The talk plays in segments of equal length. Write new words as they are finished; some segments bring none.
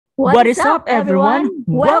What is up, everyone?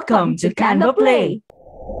 Welcome to CanvaPlay!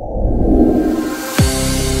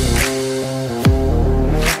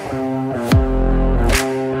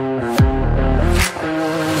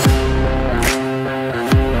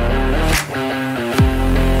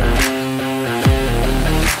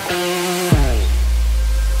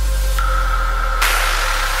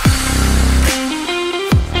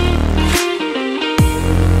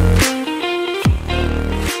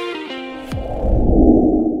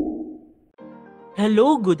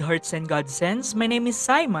 Hello, good hearts and godsends. My name is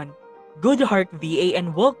Simon, Good Heart VA,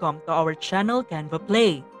 and welcome to our channel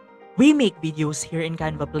CanvaPlay. We make videos here in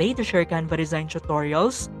CanvaPlay to share Canva design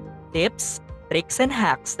tutorials, tips, tricks, and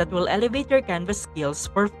hacks that will elevate your Canva skills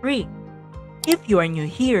for free. If you are new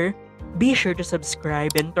here, be sure to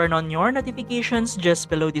subscribe and turn on your notifications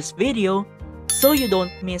just below this video so you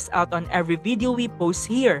don't miss out on every video we post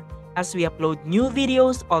here as we upload new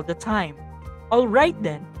videos all the time. Alright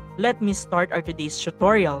then, let me start our today's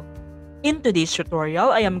tutorial. In today's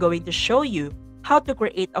tutorial, I am going to show you how to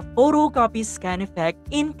create a photocopy scan effect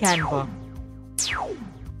in Canva.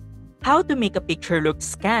 How to make a picture look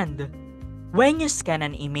scanned. When you scan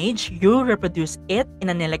an image, you reproduce it in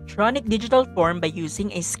an electronic digital form by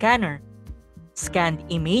using a scanner. Scanned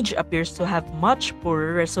image appears to have much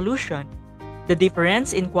poorer resolution. The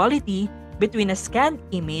difference in quality between a scanned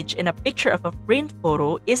image and a picture of a print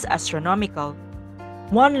photo is astronomical.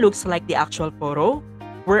 One looks like the actual photo,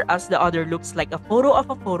 whereas the other looks like a photo of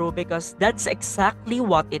a photo because that's exactly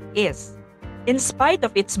what it is. In spite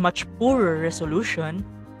of its much poorer resolution,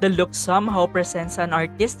 the look somehow presents an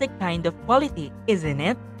artistic kind of quality, isn't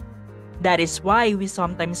it? That is why we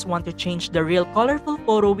sometimes want to change the real colorful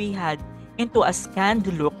photo we had into a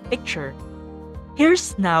scanned look picture.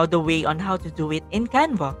 Here's now the way on how to do it in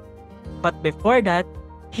Canva. But before that,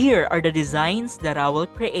 here are the designs that I will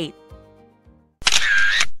create.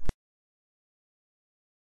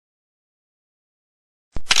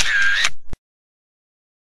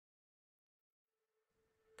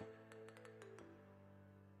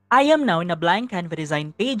 I am now in a blank Canva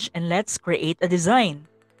design page and let's create a design.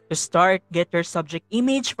 To start, get your subject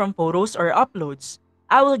image from photos or uploads.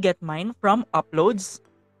 I will get mine from uploads.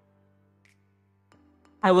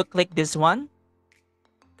 I will click this one.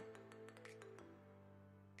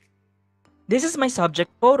 This is my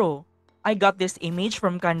subject photo. I got this image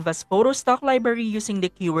from Canva's photo stock library using the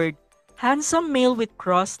keyword handsome male with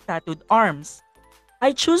crossed tattooed arms.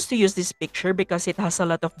 I choose to use this picture because it has a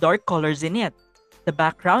lot of dark colors in it. The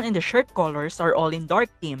background and the shirt colors are all in dark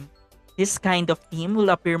theme. This kind of theme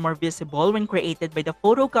will appear more visible when created by the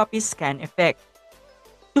photocopy scan effect.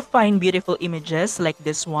 To find beautiful images like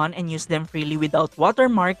this one and use them freely without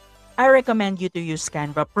watermark, I recommend you to use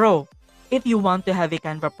Canva Pro. If you want to have a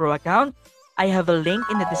Canva Pro account, I have a link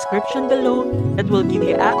in the description below that will give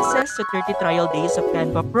you access to 30 trial days of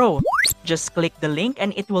Canva Pro. Just click the link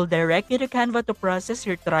and it will direct you to Canva to process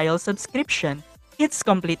your trial subscription. It's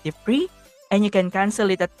completely free and you can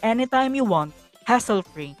cancel it at any time you want,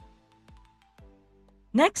 hassle-free.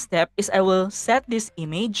 Next step is I will set this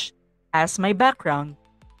image as my background.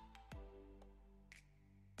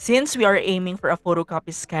 Since we are aiming for a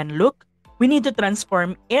photocopy scan look, we need to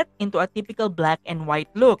transform it into a typical black and white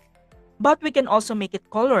look. But we can also make it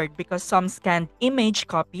colored because some scanned image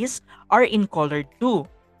copies are in colored too.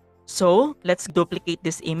 So, let's duplicate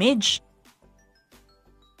this image.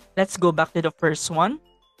 Let's go back to the first one.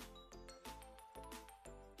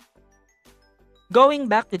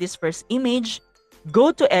 Going back to this first image,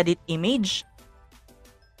 go to Edit Image.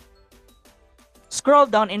 Scroll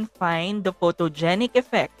down and find the photogenic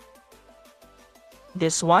effect.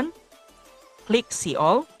 This one. Click See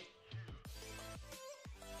All.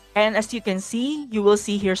 And as you can see, you will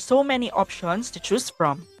see here so many options to choose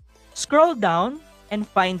from. Scroll down and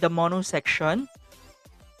find the mono section.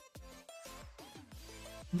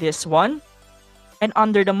 This one. And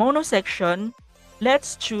under the mono section,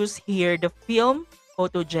 let's choose here the film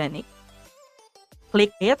photogenic.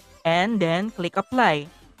 Click it and then click apply.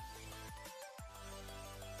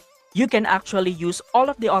 You can actually use all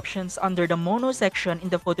of the options under the mono section in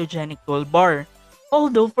the photogenic toolbar.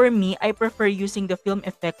 Although for me, I prefer using the film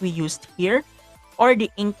effect we used here or the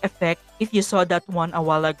ink effect if you saw that one a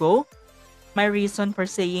while ago. My reason for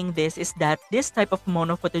saying this is that this type of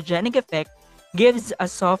mono photogenic effect gives a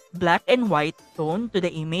soft black and white tone to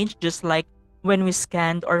the image just like when we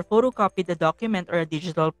scanned or photocopied a document or a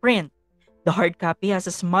digital print. The hard copy has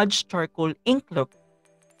a smudged charcoal ink look.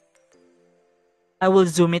 I will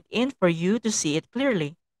zoom it in for you to see it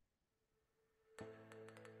clearly.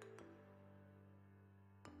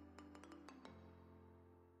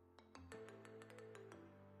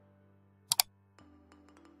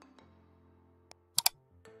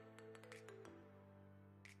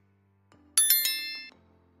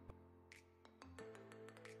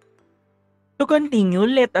 To continue,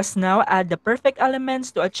 let us now add the perfect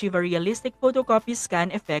elements to achieve a realistic photocopy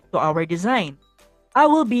scan effect to our design. I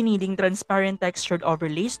will be needing transparent textured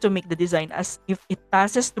overlays to make the design as if it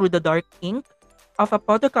passes through the dark ink of a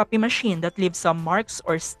photocopy machine that leaves some marks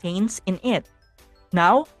or stains in it.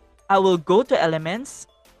 Now, I will go to Elements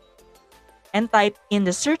and type in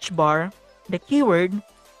the search bar the keyword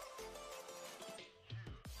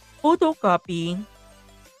photocopy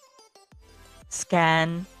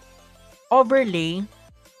scan overlay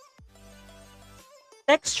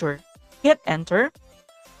texture. Hit enter.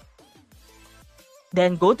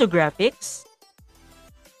 Then go to graphics.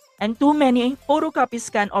 And too many photocopy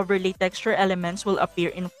scan overlay texture elements will appear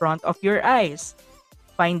in front of your eyes.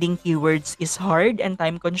 Finding keywords is hard and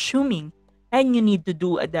time consuming, and you need to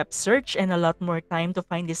do a depth search and a lot more time to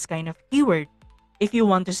find this kind of keyword. If you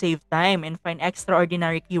want to save time and find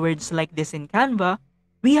extraordinary keywords like this in Canva,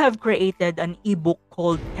 we have created an ebook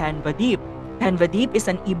called Canva Deep. Canva Deep is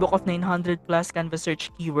an ebook of 900 plus Canva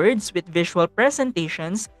search keywords with visual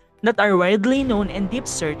presentations that are widely known in deep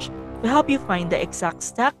search to help you find the exact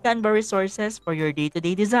stack Canva resources for your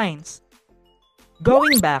day-to-day designs.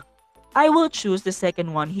 Going back, I will choose the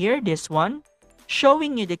second one here, this one,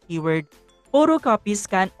 showing you the keyword photocopy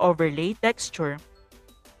scan overlay texture.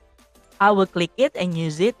 I will click it and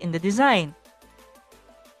use it in the design.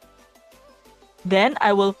 Then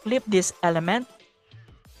I will flip this element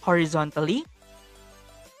horizontally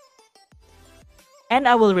and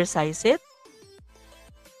I will resize it.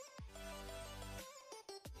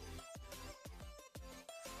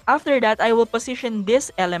 After that, I will position this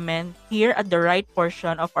element here at the right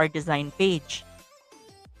portion of our design page.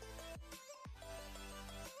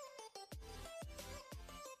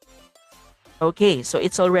 Okay, so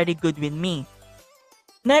it's already good with me.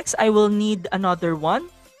 Next, I will need another one.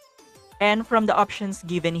 And from the options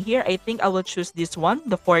given here, I think I will choose this one,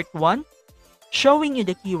 the fourth one, showing you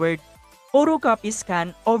the keyword photocopy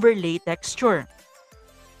scan overlay texture.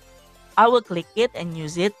 I will click it and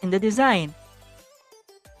use it in the design.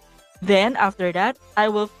 Then after that, I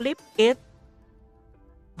will flip it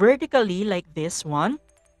vertically like this one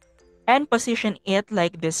and position it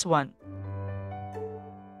like this one.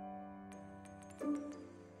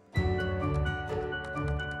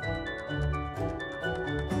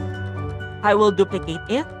 I will duplicate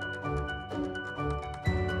it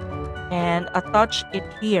and attach it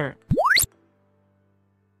here.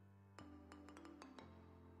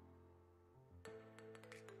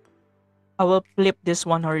 I will flip this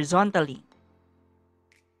one horizontally.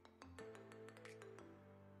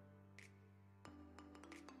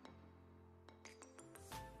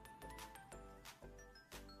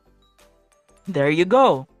 There you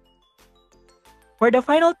go. For the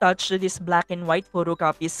final touch to this black and white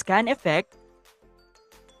photocopy scan effect,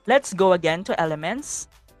 let's go again to Elements.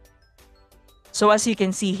 So as you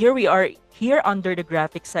can see here, we are here under the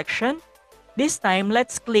graphics section. This time,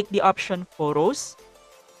 let's click the option Photos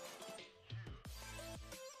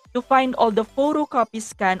to find all the photocopy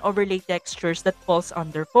scan overlay textures that falls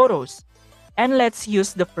under Photos. And let's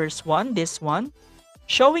use the first one, this one,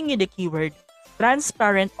 showing you the keyword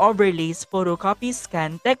Transparent Overlays Photocopy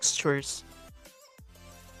Scan Textures.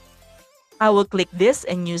 I will click this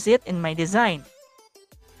and use it in my design.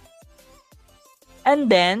 And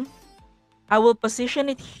then, I will position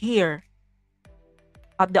it here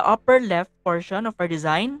at the upper left portion of our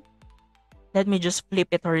design. Let me just flip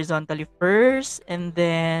it horizontally first and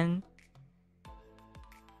then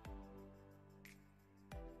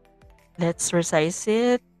let's resize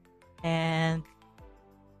it and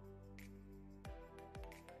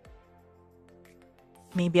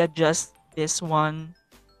maybe adjust this one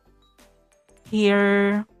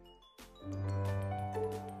here.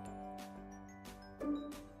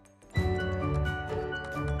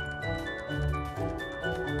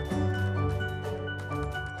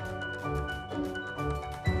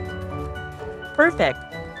 Perfect.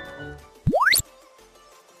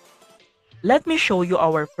 Let me show you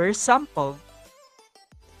our first sample.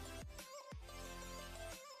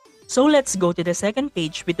 So let's go to the second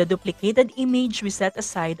page with the duplicated image we set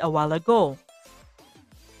aside a while ago.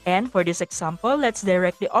 And for this example, let's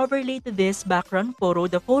directly overlay to this background photo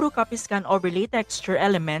the photocopy scan overlay texture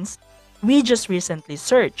elements we just recently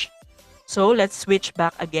searched. So let's switch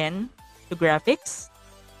back again to graphics.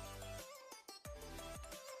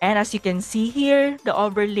 And as you can see here, the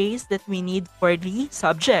overlays that we need for the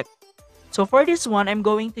subject. So for this one, I'm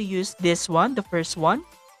going to use this one, the first one,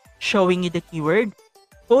 showing you the keyword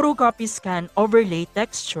photocopy scan overlay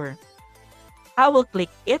texture. I will click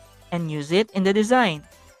it and use it in the design.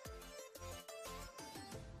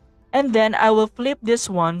 And then I will flip this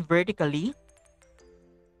one vertically.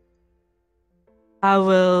 I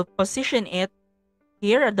will position it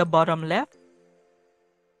here at the bottom left,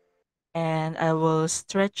 and I will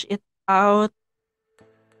stretch it out,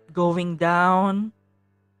 going down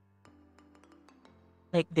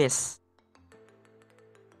like this.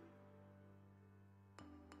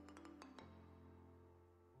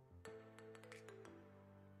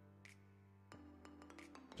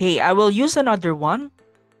 Okay, I will use another one.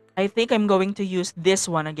 I think I'm going to use this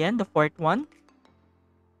one again, the fourth one.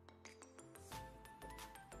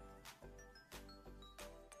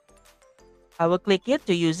 I will click it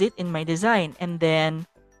to use it in my design, and then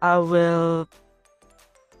I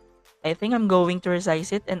think I'm going to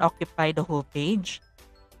resize it and occupy the whole page.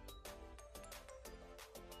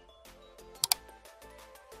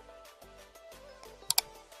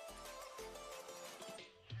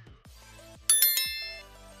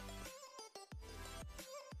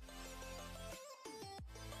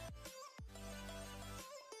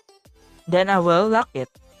 Then I will lock it.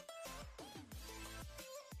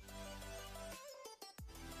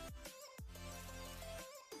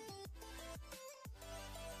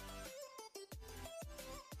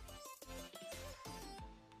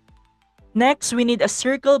 Next, we need a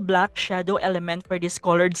circle black shadow element for this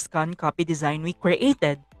colored scan copy design we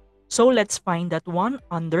created. So let's find that one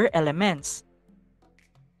under elements.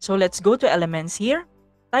 So let's go to elements here.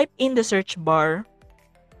 Type in the search bar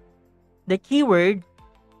the keyword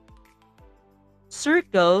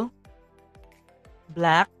circle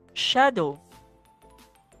black shadow.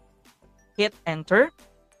 Hit enter.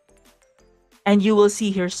 And you will see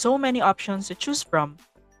here so many options to choose from.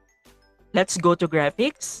 Let's go to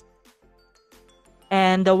graphics.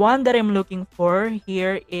 And the one that I'm looking for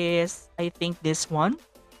here is, I think, this one.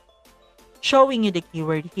 Showing you the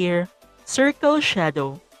keyword here, circle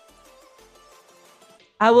shadow.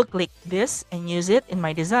 I will click this and use it in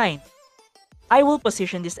my design. I will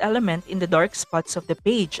position this element in the dark spots of the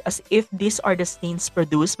page as if these are the stains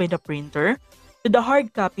produced by the printer to the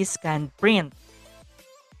hard copy scanned print.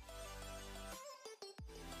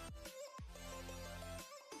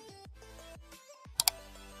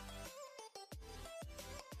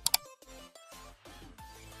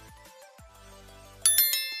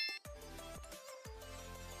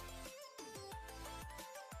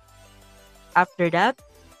 After that,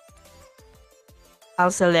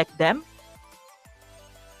 I'll select them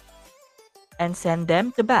and send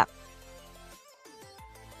them to back.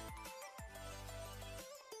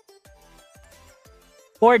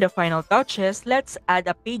 For the final touches, let's add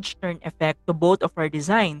a page turn effect to both of our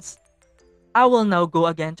designs. I will now go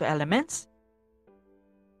again to Elements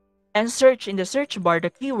and search in the search bar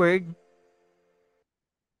the keyword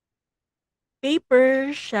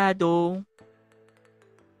Paper Shadow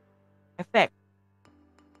Effect.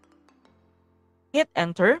 Hit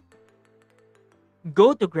enter,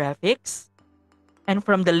 go to graphics, and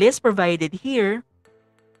from the list provided here,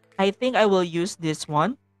 I think I will use this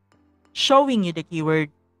one, showing you the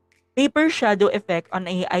keyword Paper Shadow Effect on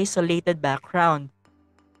a isolated background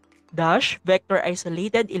dash vector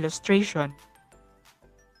isolated illustration.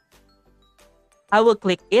 I will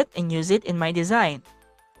click it and use it in my design.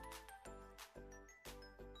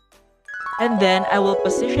 And then I will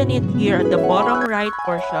position it here at the bottom right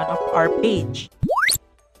portion of our page.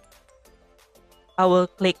 I will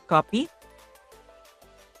click copy.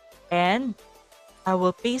 And I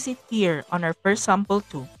will paste it here on our first sample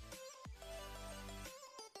too.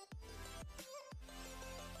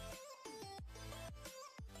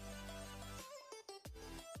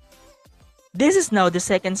 This is now the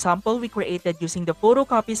second sample we created using the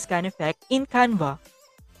photocopy scan effect in Canva.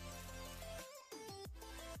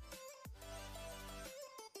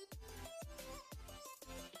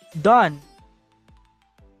 Done!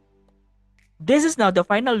 This is now the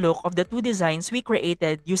final look of the two designs we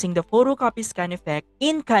created using the photocopy scan effect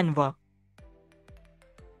in Canva.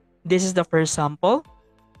 This is the first sample.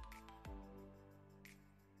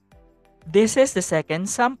 This is the second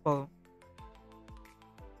sample.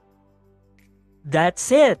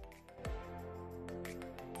 That's it!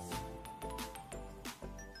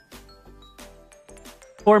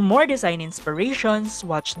 For more design inspirations,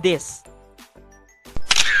 watch this.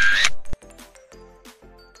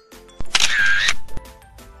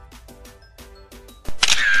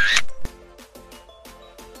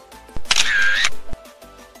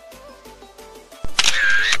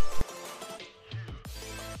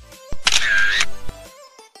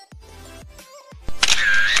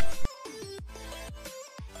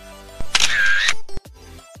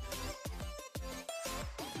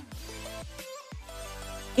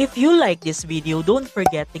 If you like this video, don't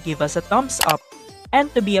forget to give us a thumbs up. And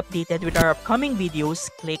to be updated with our upcoming videos,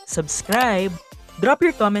 click subscribe. Drop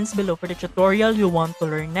your comments below for the tutorial you want to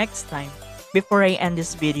learn next time. Before I end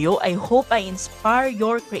this video, I hope I inspire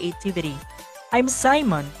your creativity. I'm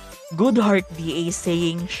Simon, Good Heart VA,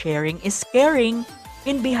 saying sharing is caring.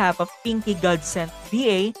 In behalf of Pinky Godsent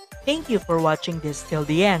VA, thank you for watching this till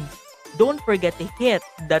the end. Don't forget to hit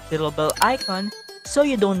that little bell icon so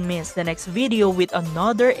you don't miss the next video with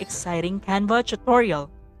another exciting Canva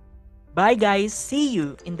tutorial. Bye guys, see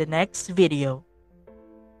you in the next video.